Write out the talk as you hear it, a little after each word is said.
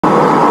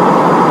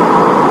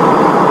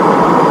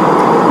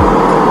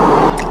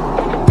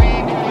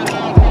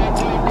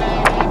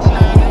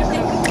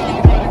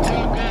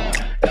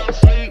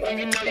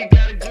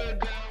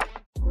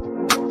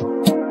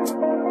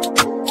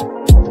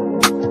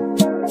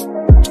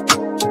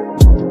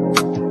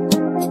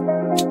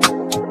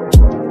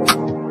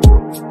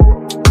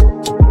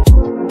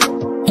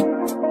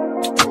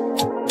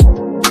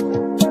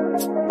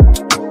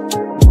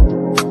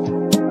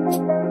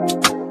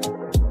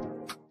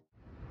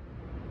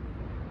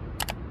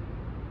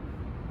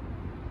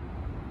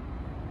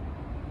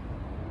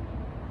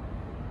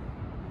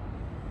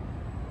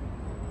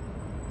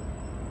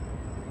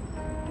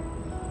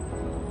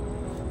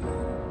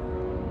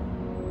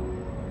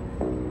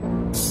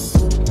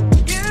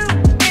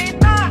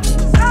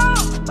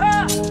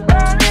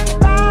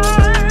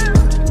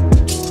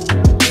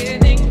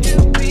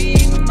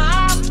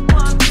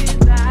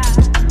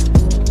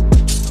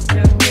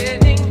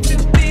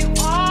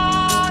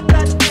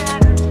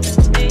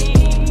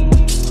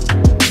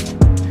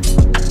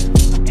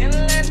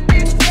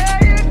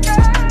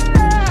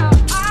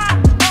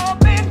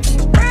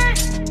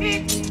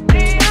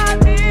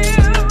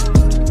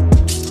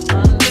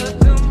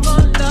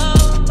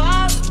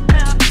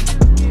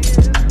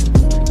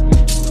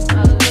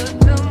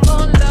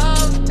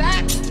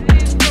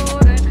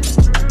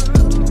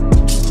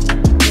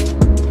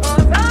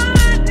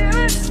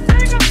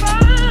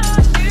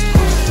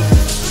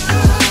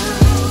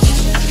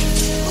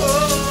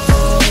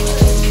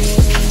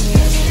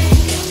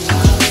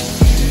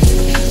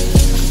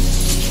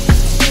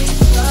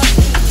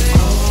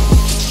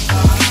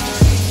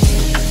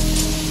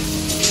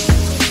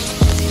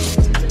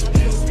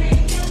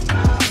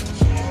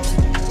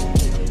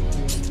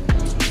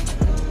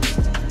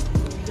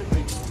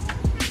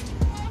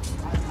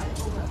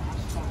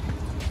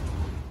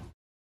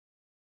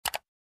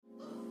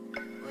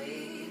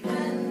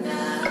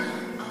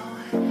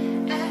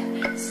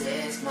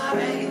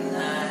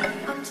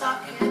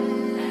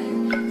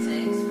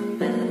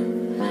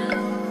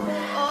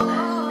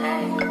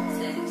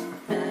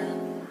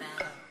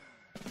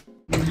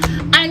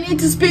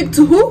to speak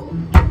to who?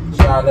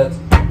 Charlotte.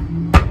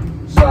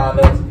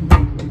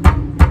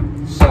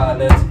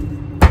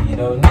 You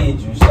don't need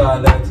you,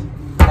 Charlotte.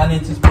 I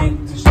need to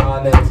speak to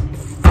Charlotte.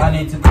 I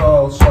need to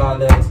call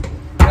Charlotte.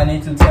 I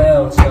need to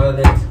tell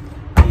Charlotte.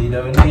 You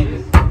don't need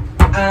it.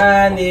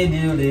 I need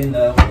you in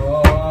the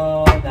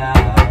world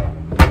now.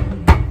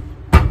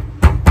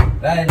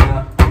 Right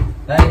now,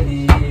 right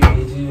here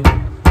with you.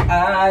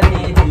 I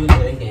need to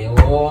drink a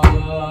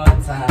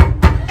water.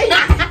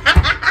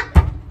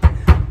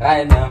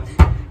 Right now,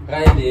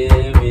 right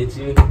here with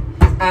you.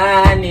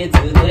 I need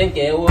to drink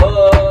a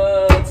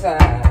water.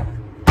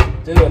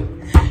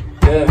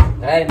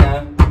 Right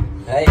now,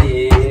 right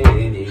here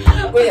with you.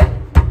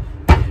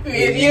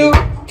 With you.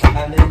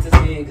 I need to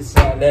speak to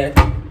Charlotte.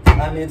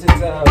 I need to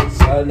tell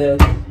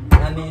Charlotte.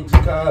 I need to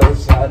call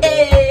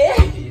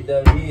Charlotte. You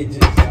don't need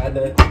you,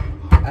 Charlotte.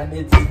 I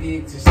need to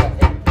speak to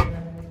Charlotte.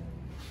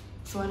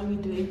 So what are we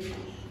doing?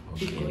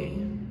 We're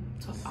going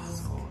to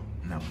ask.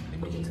 No, let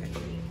me tell you.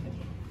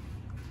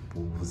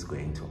 Who's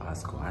going to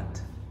ask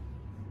what?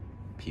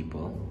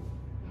 People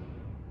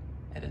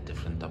at a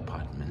different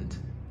apartment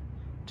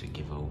to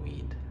give her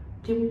weed.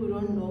 People we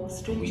don't know,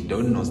 strangers. We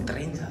don't know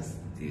strangers.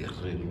 The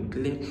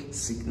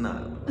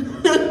signal.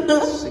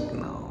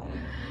 Signal.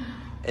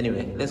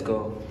 Anyway, let's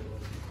go.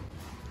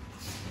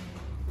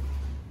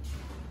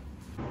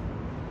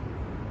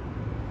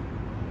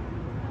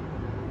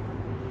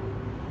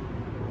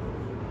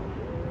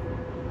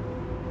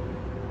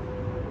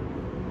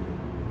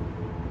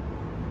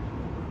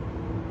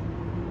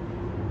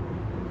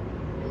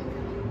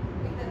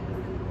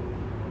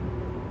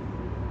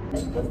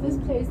 Because this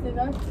place, they're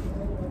not,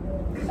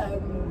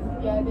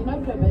 they're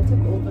not dramatic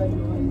over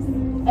noise.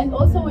 And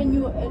also when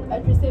you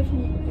at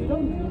reception, you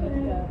don't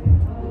really hear.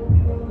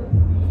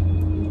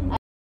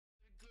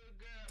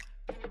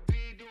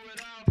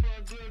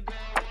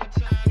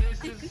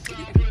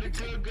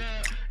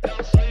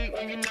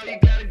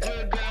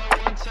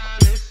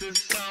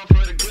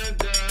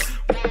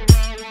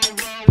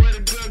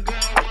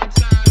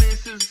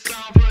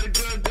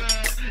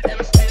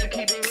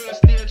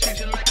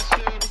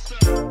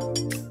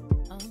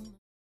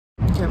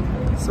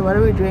 So what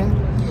are we doing?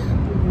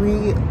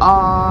 We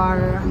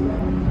are...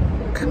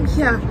 Come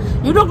here.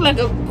 You look like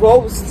a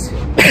ghost.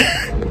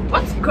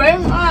 What's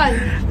going on?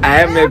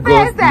 I am a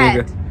ghost,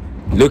 nigga.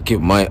 Look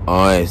at my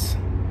eyes.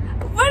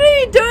 What are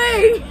you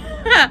doing?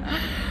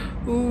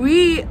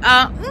 We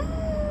are...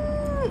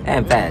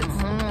 I'm fat.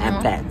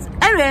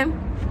 Anyway,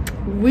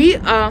 we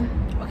are...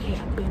 Okay,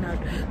 I'm going out.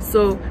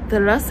 So the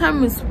last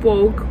time we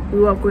spoke,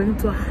 we were going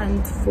to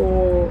hunt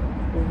for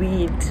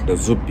weed. The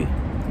Zupi.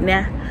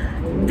 Nah.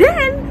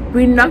 Then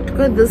we knocked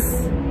on this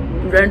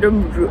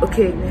random room.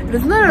 Okay,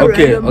 it's not a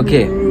random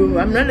room.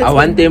 I'm not. I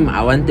want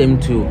them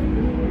to.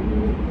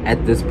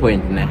 At this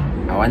point, nah.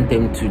 I want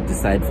them to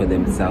decide for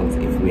themselves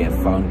if we have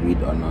found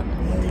weed or not.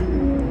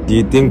 Do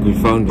you think we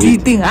found weed? Do you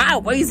think? How?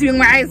 Why are you seeing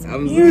my eyes?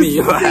 I'm zooming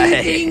your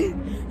eyes.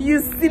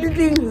 You silly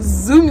thing.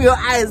 Zoom your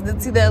eyes.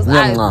 Let's see those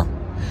eyes. Nah.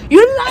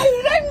 You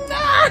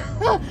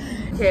lying.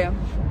 Okay.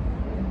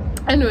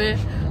 Anyway,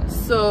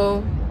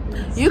 so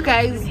you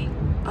guys.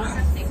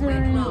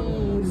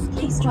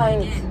 Keep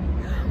quiet.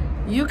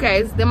 You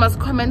guys, they must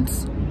comment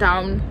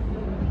down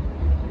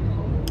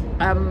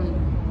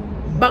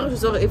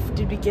if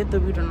did we get the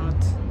weed or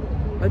not.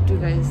 What do you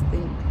guys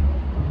think?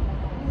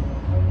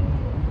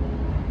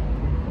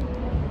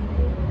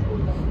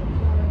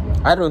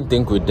 I don't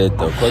think we did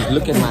though, because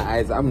look at my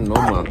eyes, I'm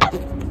normal.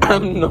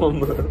 I'm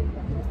normal.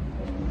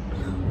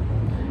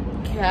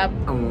 Cap.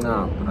 I'm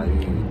not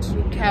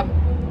right. Cap.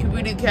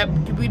 Kibidi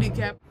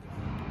cap.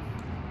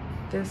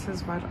 This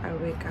is what I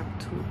wake up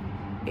to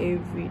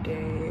every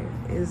day.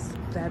 Is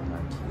that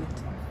much weed?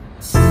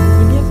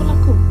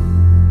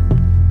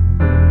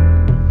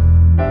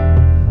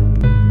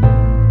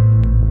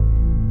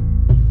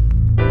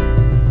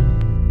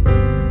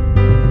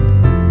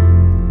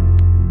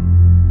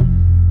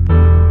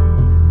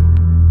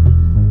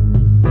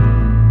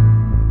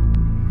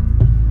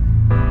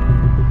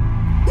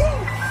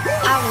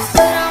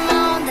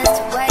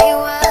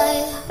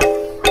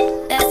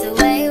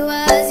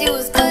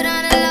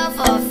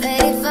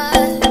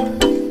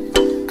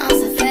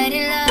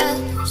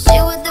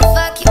 Shit, what the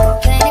fuck you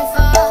complaining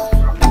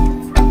for?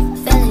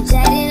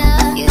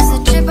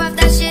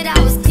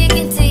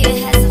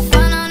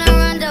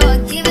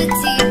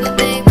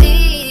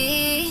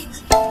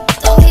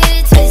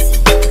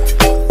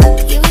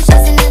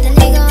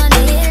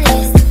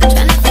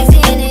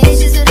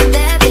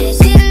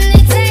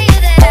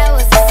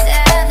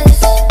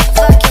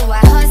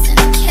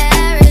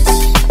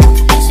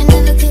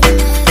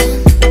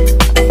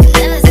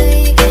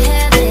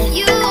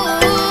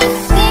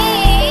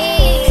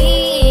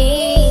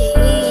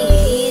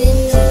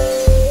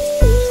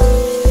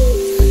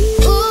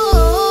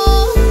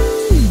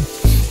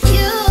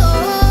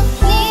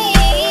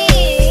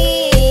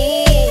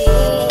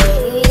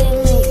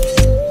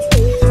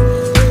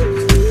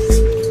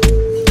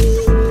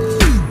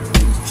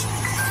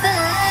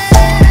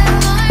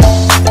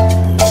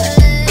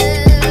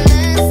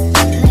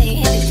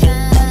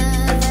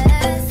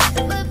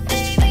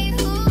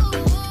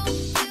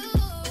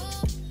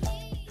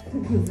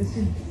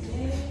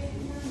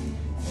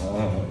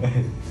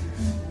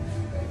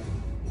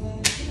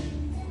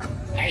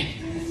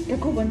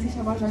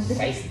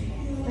 Feisty.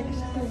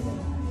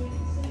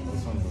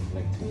 This one looks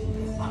like 2.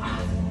 I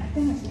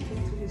think I should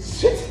take this.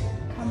 Shit!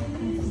 Come,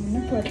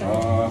 not to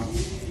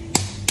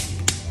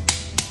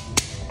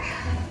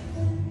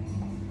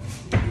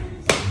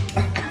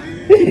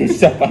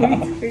Shut up.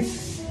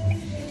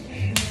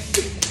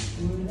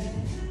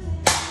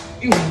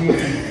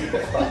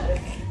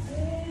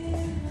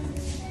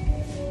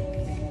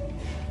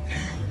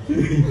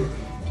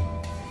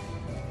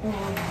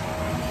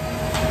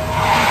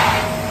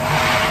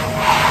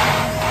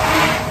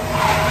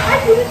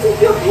 I didn't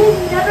take your pen.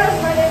 Never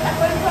mind it. I'm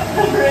going from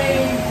the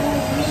rain.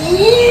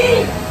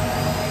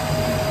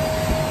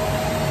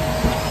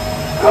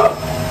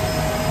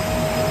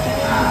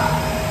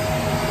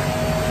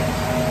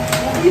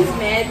 He's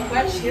mad.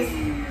 Watch this.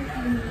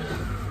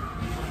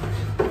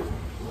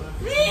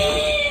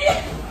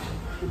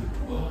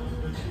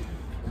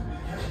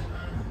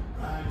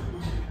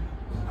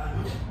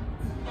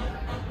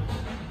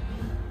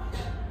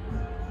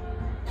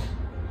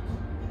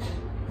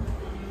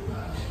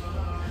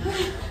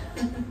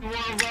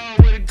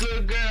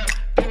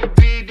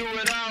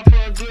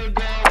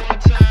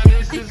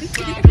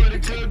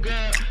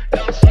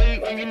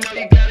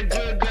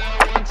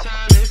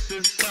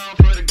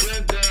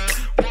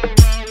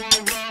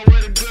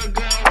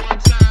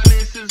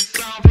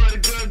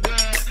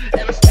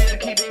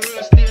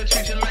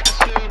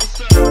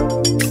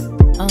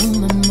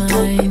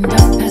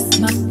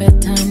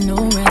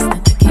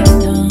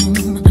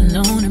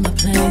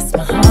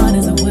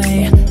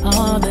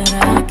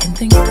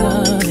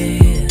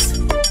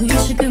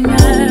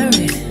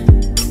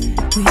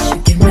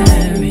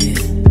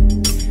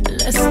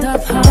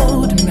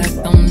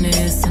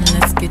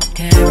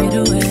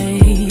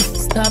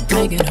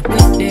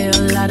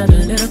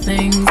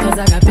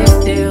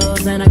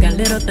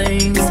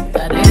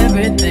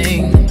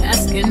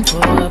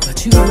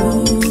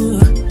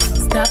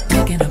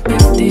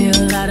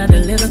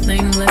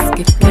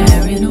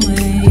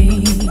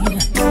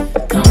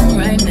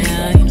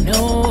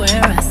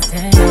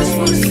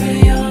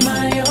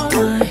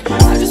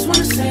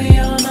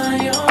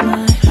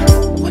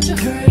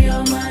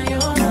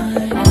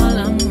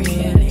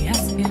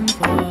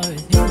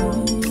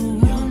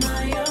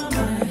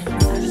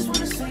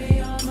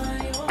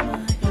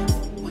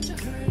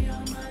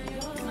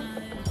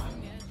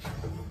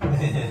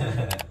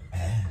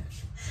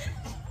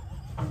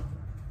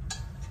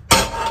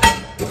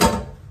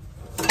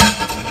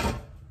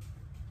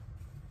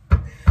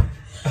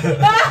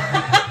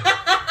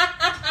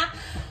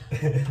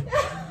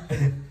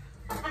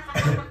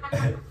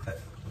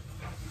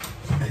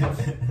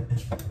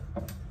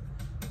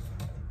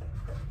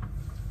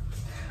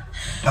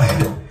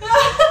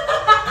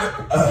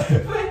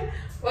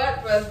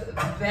 What was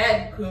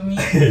that, Kumi?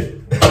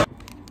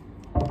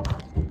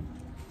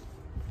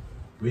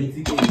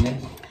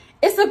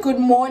 It's a good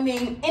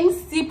morning in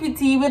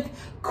CPT with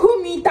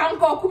Kumi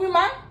Tango. Kumi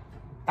man?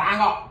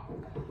 Tango.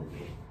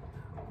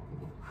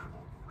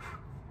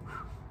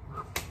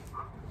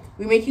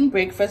 We're making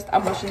breakfast.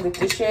 I'm washing the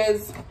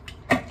dishes.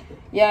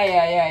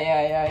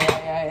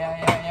 Yeah.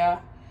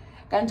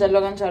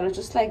 Ganjalo,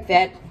 just like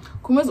that.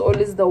 Kuma's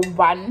always the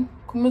one.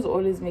 Kuma's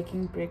always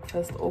making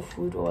breakfast or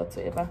food or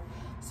whatsoever.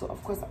 So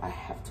of course I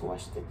have to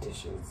wash the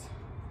dishes,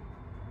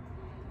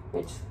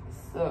 which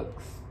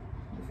sucks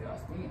if you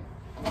ask me.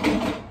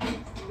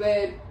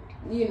 But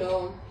you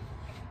know.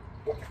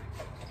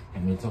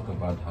 And we talk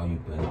about how you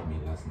burned me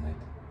last night,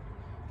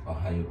 or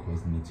how you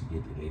caused me to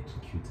get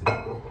electrocuted.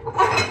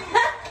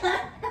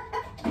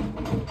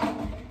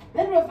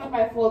 That was not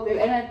my fault, babe.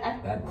 And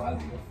that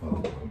was your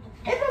fault.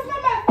 It was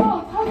not my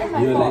fault. How was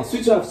my You're fault? like,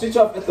 switch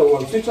off at the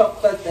wall. Switch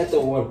off first at the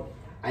wall.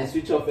 I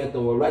switch off at the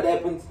wall. What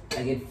happens?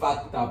 I get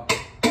fucked up.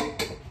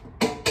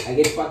 I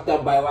get fucked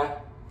up by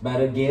what? By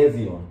the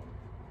gazy on.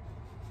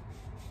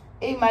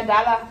 Hey,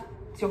 Madala,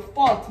 it's your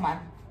fault, man.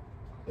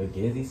 The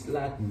gazy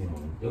slapped me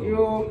on.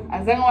 Yo,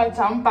 I think I'll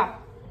jump back.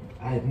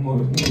 I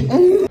more.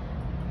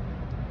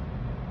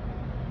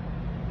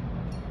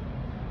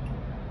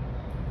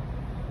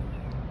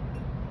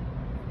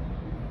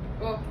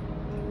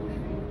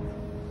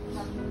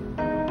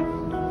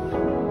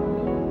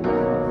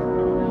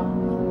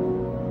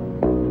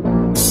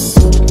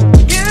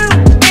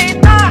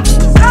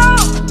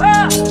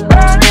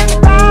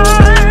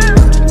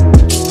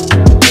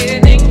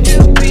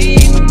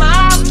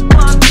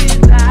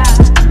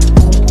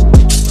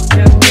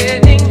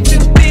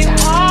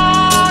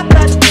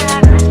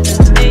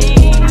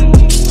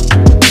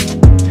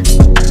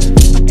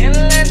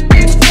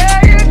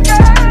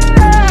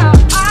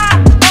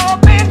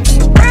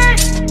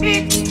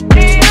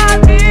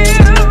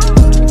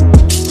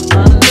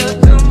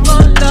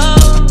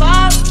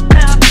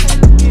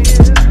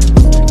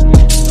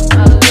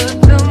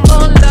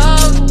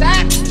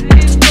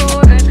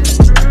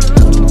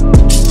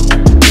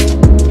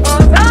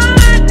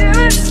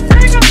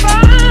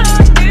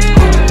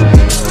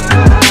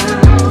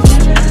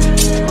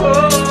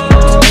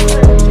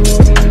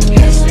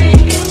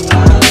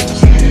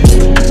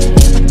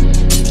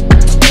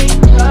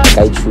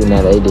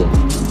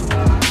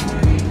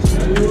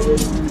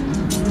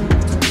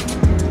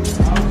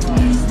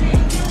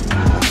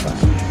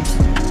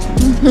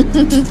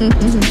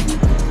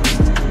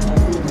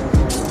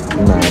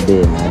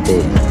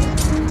 Nade.